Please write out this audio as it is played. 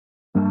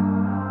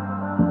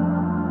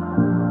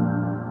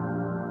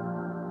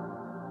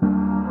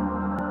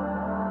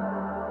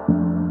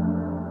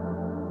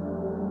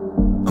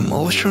I'm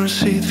always trying to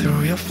see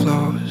through your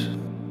flaws,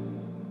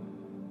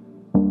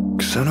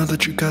 'cause I know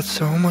that you got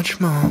so much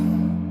more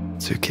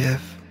to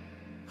give.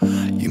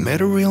 You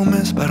made a real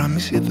mess, but I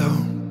miss you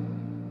though,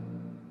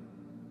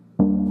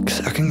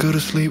 'cause I can go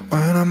to sleep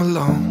when I'm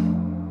alone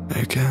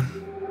again.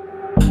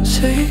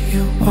 Say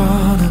you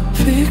wanna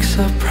fix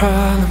our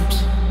problems.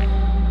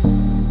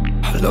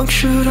 How long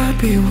should I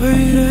be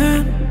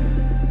waiting?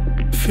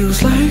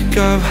 Feels like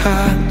I've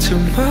had too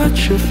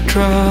much of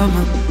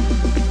drama,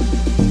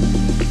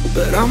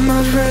 but I'm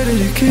not ready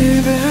to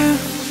give in.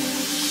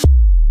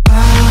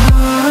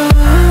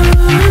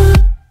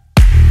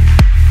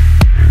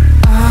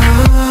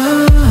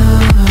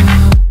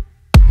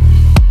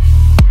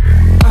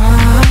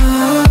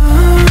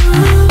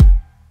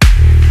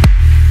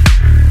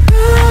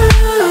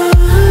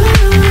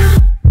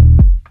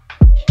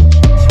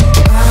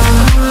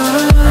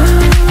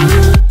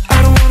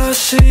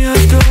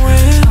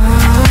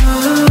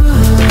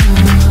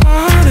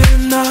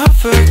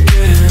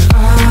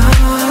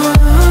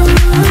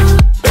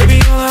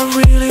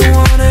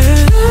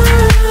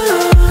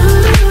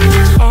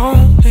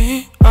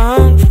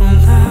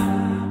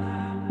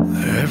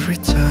 Every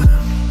time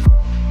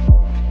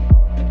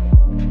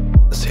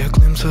I see a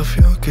glimpse of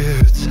your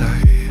good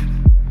side,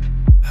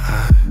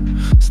 I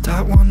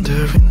start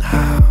wondering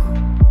how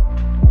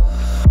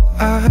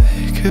I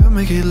could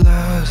make it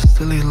last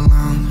a little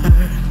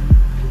longer.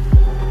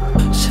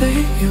 Say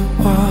you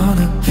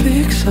wanna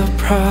fix our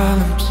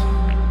problems.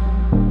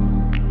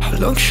 How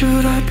long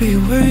should I be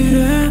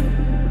waiting?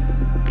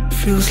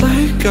 Feels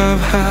like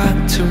I've had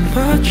too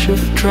much of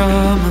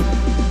drama,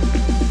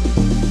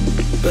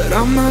 but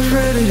I'm not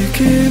ready to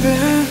give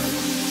in.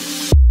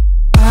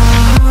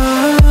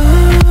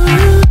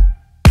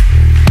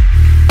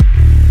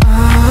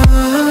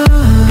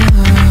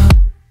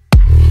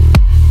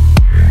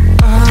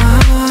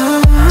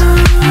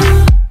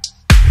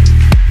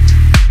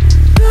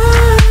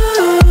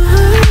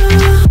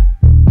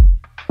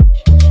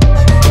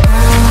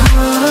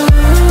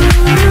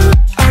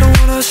 I don't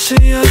wanna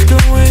see us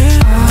going.